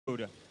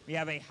We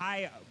have a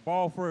high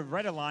ball for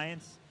Red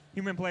Alliance.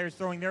 Human players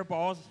throwing their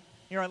balls.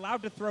 You're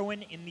allowed to throw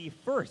in the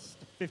first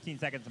 15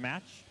 seconds of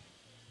match.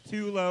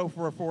 Too low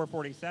for a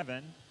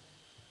 447.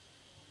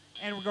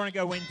 And we're going to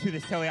go into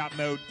this teleop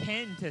mode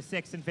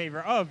 10-6 in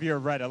favor of your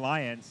Red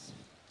Alliance.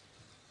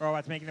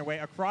 Robots making their way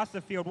across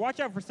the field. Watch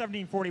out for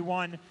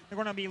 1741. They're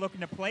going to be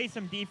looking to play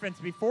some defense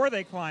before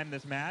they climb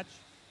this match.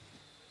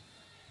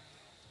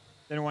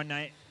 Then one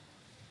night,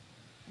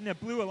 in the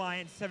Blue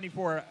Alliance,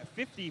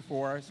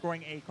 74-54,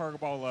 scoring a cargo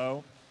ball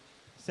low.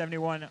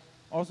 71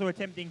 also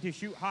attempting to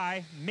shoot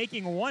high,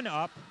 making one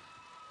up.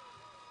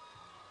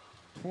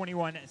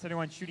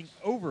 21-71 shooting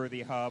over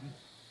the hub.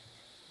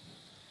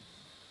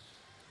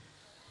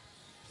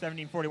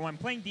 1741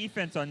 playing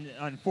defense on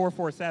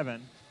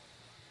 447.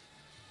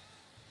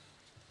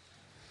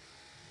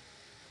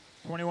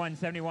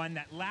 21-71,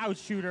 that loud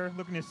shooter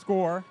looking to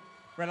score.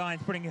 Red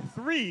Alliance putting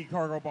 3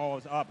 cargo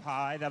balls up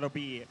high. That'll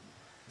be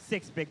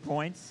 6 big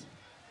points.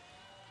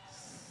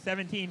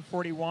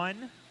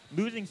 1741,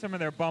 losing some of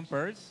their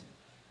bumpers.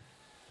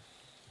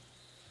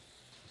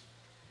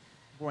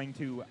 Going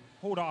to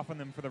hold off on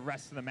them for the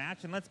rest of the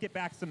match. And let's get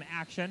back some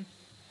action.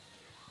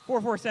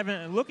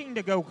 447 looking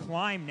to go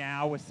climb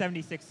now with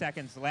 76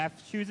 seconds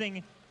left.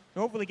 Choosing to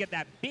hopefully get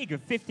that big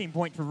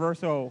 15-point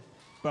traversal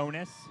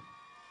bonus.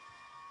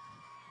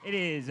 It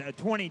is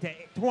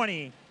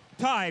 20-20,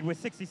 tied with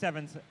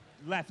 67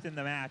 left in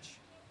the match.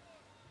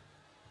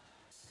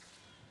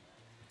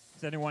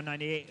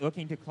 71-98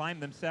 looking to climb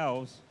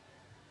themselves.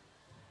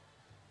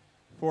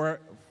 For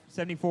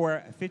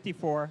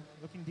 74-54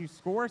 looking to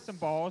score some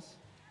balls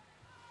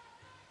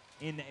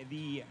in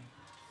the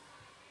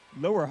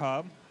lower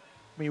hub.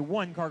 We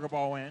 1 cargo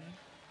ball in.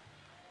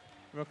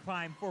 We'll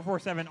climb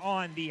 447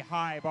 on the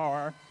high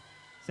bar.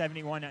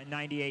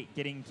 71-98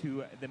 getting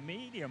to the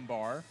medium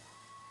bar.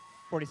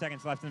 40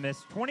 seconds left in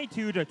this.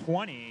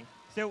 22-20.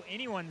 So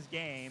anyone's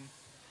game.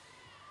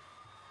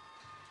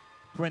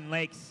 Twin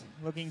Lakes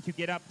looking to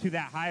get up to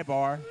that high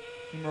bar.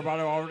 Team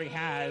Roboto already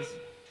has.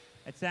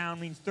 That sound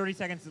means 30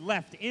 seconds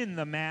left in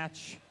the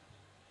match.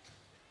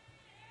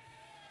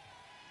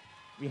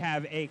 We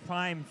have a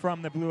climb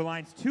from the Blue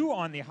Alliance, 2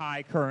 on the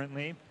high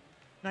currently.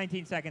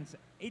 18 seconds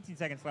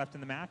left in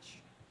the match.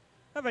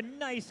 Have a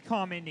nice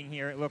calm ending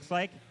here, it looks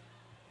like.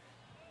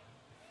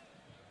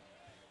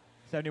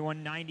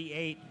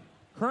 71-98.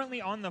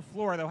 Currently on the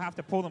floor, they'll have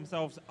to pull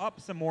themselves up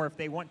some more if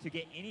they want to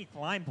get any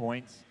climb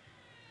points.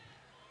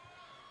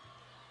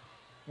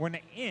 We're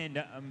going to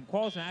end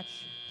quals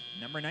match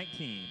number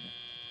 19.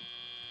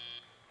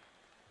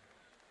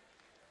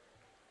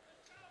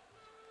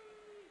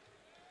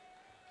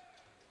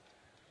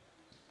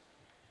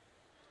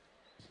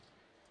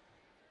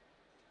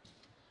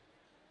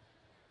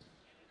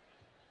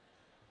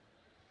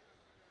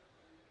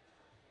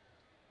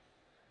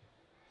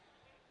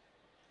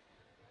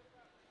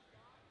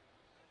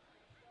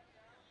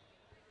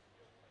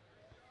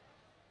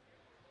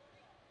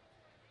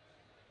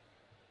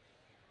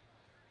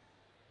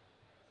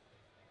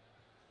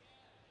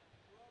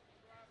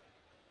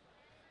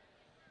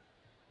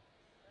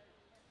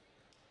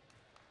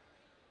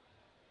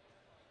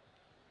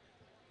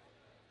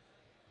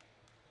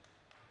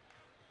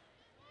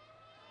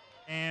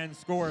 And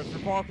scores for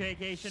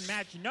qualification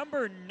match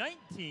number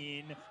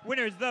 19.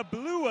 Winners, the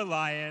Blue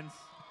Alliance.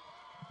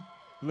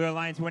 Blue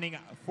Alliance winning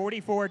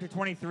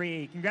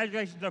 44-23.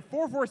 Congratulations to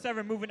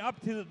 447 moving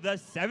up to the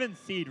 7th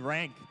seed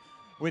rank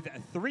with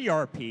 3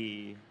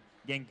 RP.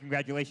 Again,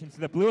 congratulations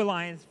to the Blue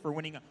Alliance for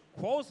winning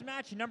quals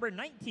match number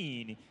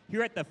 19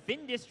 here at the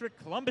Fin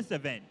District Columbus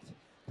event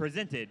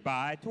presented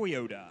by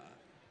Toyota.